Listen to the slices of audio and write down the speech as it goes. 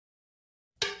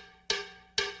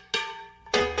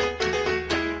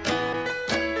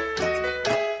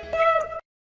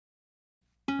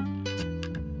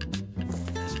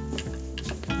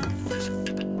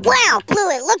Wow,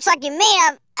 Blue, it looks like you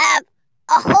made a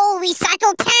whole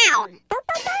recycled town.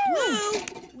 Blue,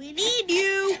 we need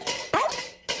you.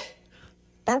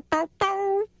 Blue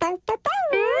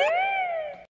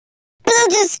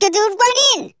just skidooed right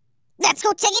in. Let's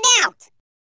go check it out.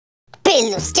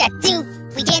 Blue skidoo,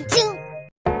 we can do.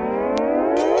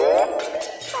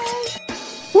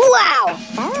 Wow!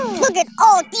 Look at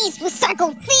all these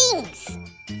recycled things.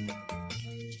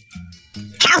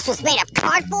 House was made of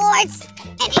cardboards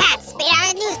and hats made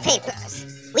out of newspapers.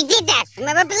 We did that,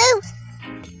 remember, Blue?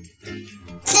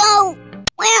 So,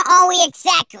 where are we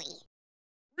exactly?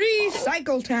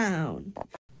 Recycle Town.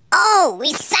 Oh,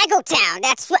 Recycle Town,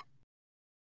 that's what...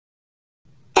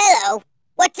 Hello,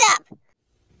 what's up?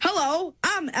 Hello,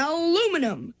 I'm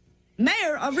Aluminum,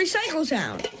 Mayor of Recycle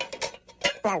Town.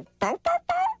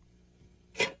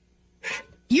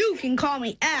 You can call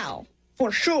me Al,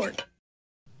 for short.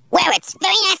 Well, it's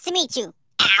very nice to meet you,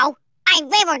 Al. I'm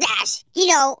Rainbow Dash. You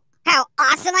know how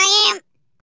awesome I am?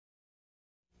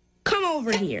 Come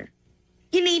over here.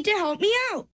 You need to help me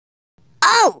out.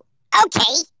 Oh,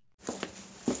 okay.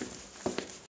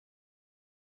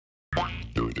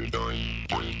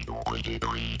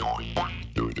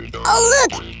 Oh,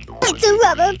 look! It's a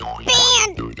rubber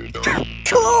band!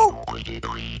 Cool!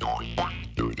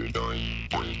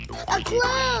 A clue!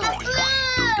 A clue!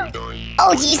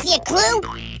 Oh, do you see a clue?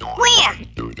 Where?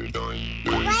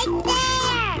 Right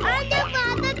there! On the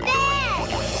rubber band!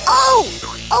 Oh!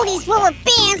 Oh, these rubber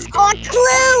bands are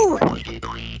clue!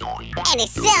 And they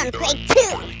sound great,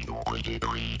 too!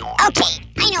 Okay,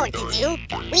 I know what to do.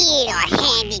 We need our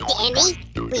handy-dandy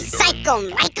Recycle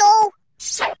Michael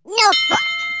notebook.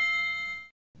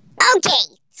 Okay,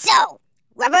 so,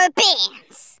 rubber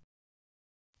bands.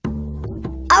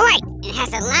 Alright, it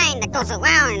has a line that goes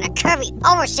around in a curvy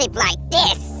oval shape like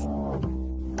this.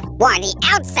 One on the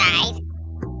outside,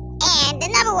 and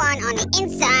another one on the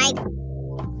inside,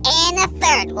 and a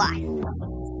third one.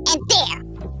 And there,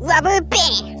 rubber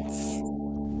bands.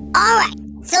 Alright,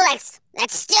 so let's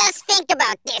just think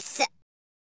about this.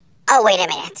 Oh, wait a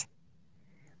minute.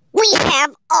 We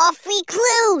have all 3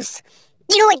 clues.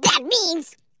 You know what that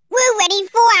means? We're ready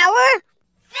for our...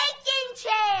 thinking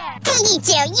chair! Thinking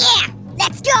chair, yeah!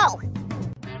 Let's go!